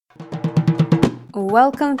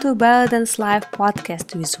Welcome to Ballet Dance Live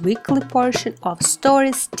podcast with weekly portion of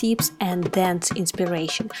stories, tips and dance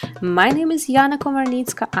inspiration. My name is Yana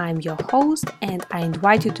Komarnitska, I'm your host and I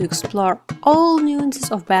invite you to explore all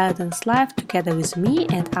nuances of Ballet Dance Live together with me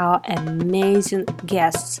and our amazing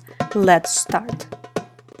guests. Let's start.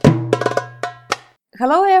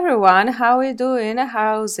 Hello everyone, how are you doing?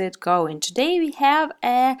 How's it going? Today we have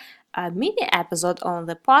a mini episode on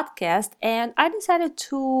the podcast and I decided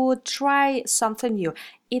to try something new.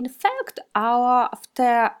 In fact,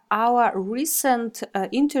 after our recent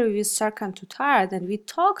interview with Serkan Tutard, and we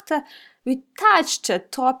touched a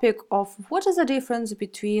topic of what is the difference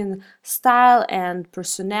between style and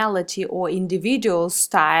personality or individual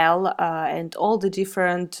style and all the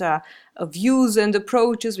different views and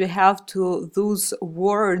approaches we have to those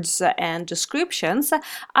words and descriptions.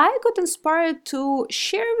 I got inspired to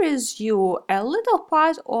share with you a little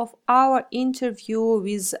part of our interview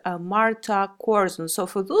with Marta Korzun. So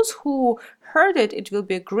for those who heard it, it will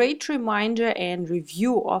be a great reminder and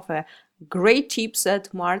review of a great tips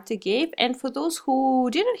that Marta gave. And for those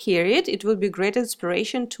who didn't hear it, it will be great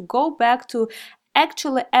inspiration to go back to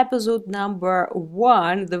actually episode number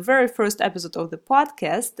 1, the very first episode of the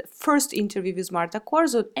podcast, first interview with Marta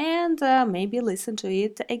Korzun, and maybe listen to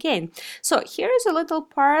it again. So here is a little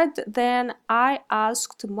part. Then I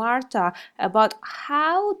asked Marta about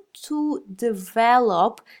how to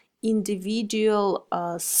develop individual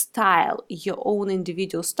style, your own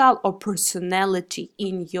individual style or personality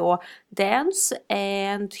in your dance,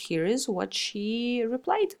 and here is what she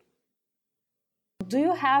replied. Do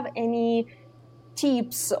you have any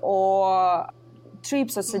tips or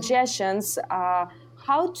trips or suggestions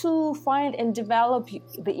how to find and develop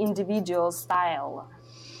the individual style?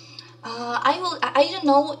 I don't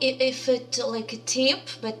know if it like a tip,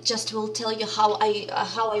 but just will tell you how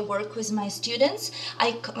I work with my students.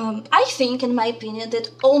 I think, in my opinion, that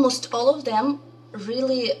almost all of them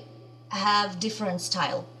really have different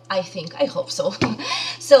style. I hope so.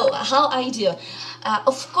 So how I do?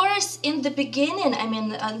 Of course, in the beginning,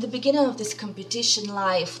 the beginning of this competition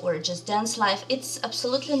life or just dance life, it's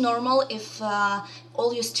absolutely normal if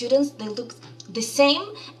all your students, they look the same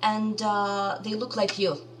and they look like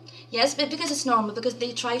you. Yes, but because it's normal, because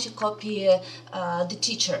they try to copy the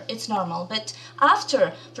teacher. It's normal. But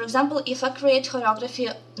after, for example, if I create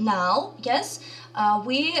choreography now, yes,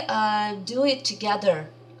 we do it together.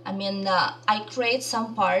 I create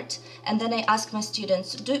some part, and then I ask my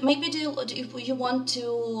students, do you want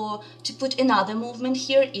to put another movement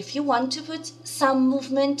here? If you want to put some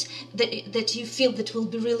movement that you feel that will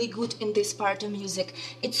be really good in this part of music,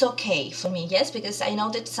 it's okay for me, yes, because I know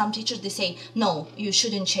that some teachers, they say, no, you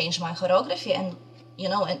shouldn't change my choreography, and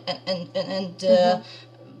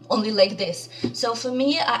only like this. So for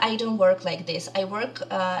me, I don't work like this. I work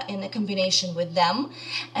in a combination with them,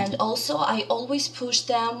 and also I always push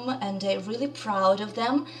them, and I'm really proud of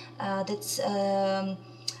them. I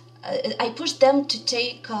push them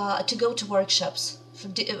to go to workshops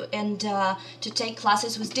and to take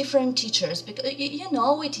classes with different teachers, because you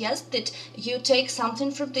know it, yes, that you take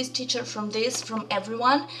something from this teacher, from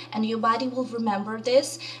everyone, and your body will remember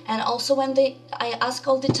this. And also I ask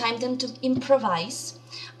all the time them to improvise.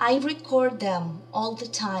 I record them all the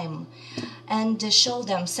time and show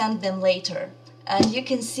them, send them later. And you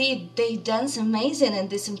can see they dance amazing in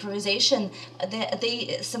this improvisation.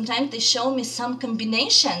 They sometimes they show me some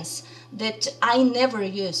combinations that I never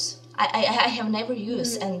use. I have never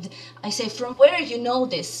used. And I say, from where you know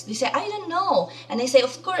this? They say, I don't know. And I say,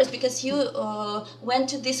 of course, because you went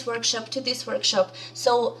to this workshop.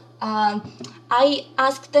 So I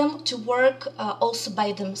ask them to work also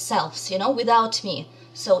by themselves, without me.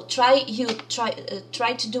 So try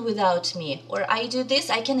to do without me, or I do this,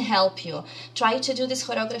 I can help you. Try to do this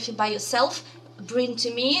choreography by yourself, bring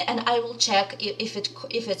to me, and I will check if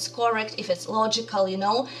it's correct, if it's logical,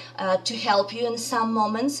 to help you in some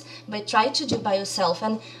moments. But try to do by yourself.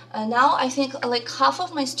 And now I think like half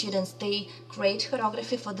of my students, they create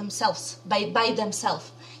choreography for themselves, by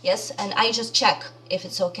themselves. Yes, and I just check if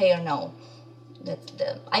it's okay or no.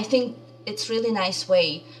 I think it's really nice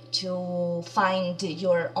way to find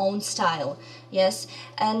your own style. Yes,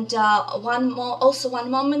 and one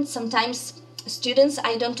moment, sometimes students,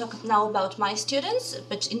 I don't talk now about my students,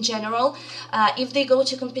 but in general, if they go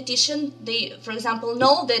to competition, they, for example,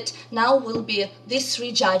 know that now will be these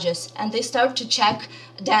 3 judges, and they start to check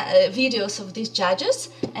videos of these judges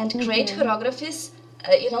and create choreographies,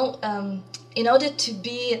 in order to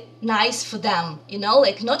be nice for them,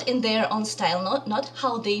 like not in their own style, not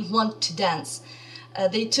how they want to dance.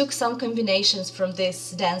 They took some combinations from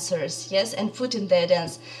these dancers, yes, and put in their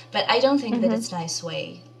dance. But I don't think that it's a nice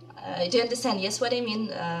way. Do you understand? Yes, what I mean?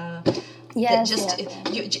 That Yes, just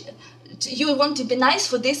yes. you want to be nice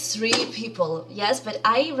for these three people, yes. But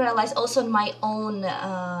I realized also in my own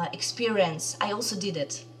experience, I also did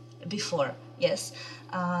it before, yes,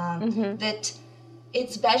 that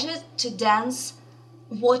it's better to dance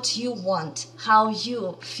what you want, how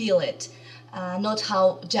you feel it, not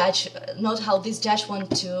how this judge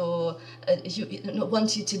want you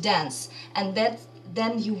to dance, and that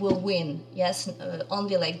then you will win. Yes,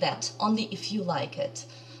 only like that, only if you like it,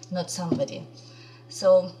 not somebody.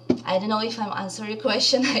 So I don't know if I'm answering your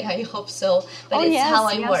question. I hope so, but Oh, it's how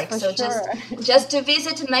yes, I yes, work. for So sure. just to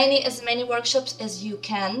visit as many workshops as you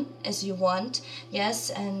can, as you want, yes,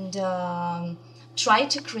 and try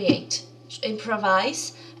to create,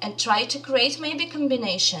 improvise, and try to create maybe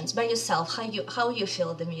combinations by yourself, how you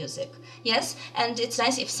feel the music, yes. And it's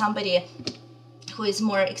nice if somebody who is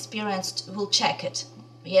more experienced will check it,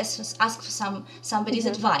 yes, ask for somebody's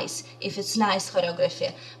advice if it's nice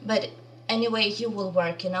choreography. But anyway, you will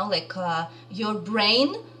work, like your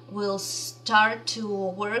brain will start to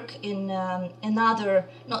work in another,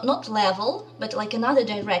 not level, but like another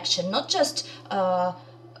direction, not just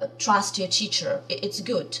trust your teacher. It's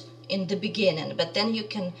good in the beginning, but then you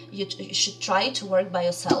should try to work by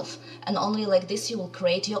yourself, and only like this you will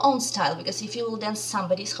create your own style. Because if you will dance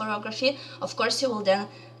somebody's choreography, of course you will then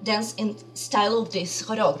dance in style of this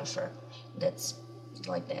choreographer. That's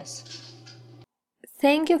like this.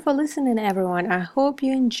 Thank you for listening, everyone. I hope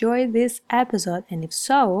you enjoyed this episode. And if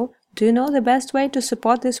so, do you know the best way to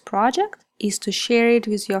support this project is to share it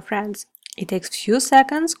with your friends. It takes few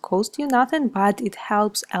seconds, costs you nothing, but it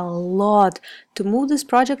helps a lot to move this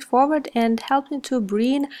project forward and help me to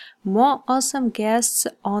bring more awesome guests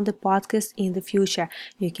on the podcast in the future.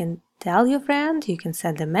 You can tell your friend, you can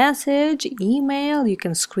send a message, email, you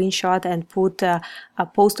can screenshot and put a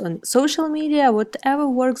post on social media, whatever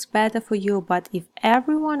works better for you. But if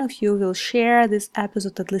every one of you will share this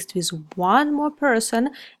episode at least with one more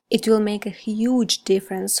person, it will make a huge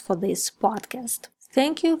difference for this podcast.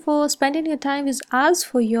 Thank you for spending your time with us,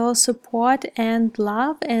 for your support and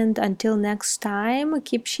love. And until next time,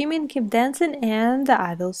 keep shimmying, keep dancing, and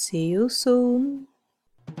I will see you soon.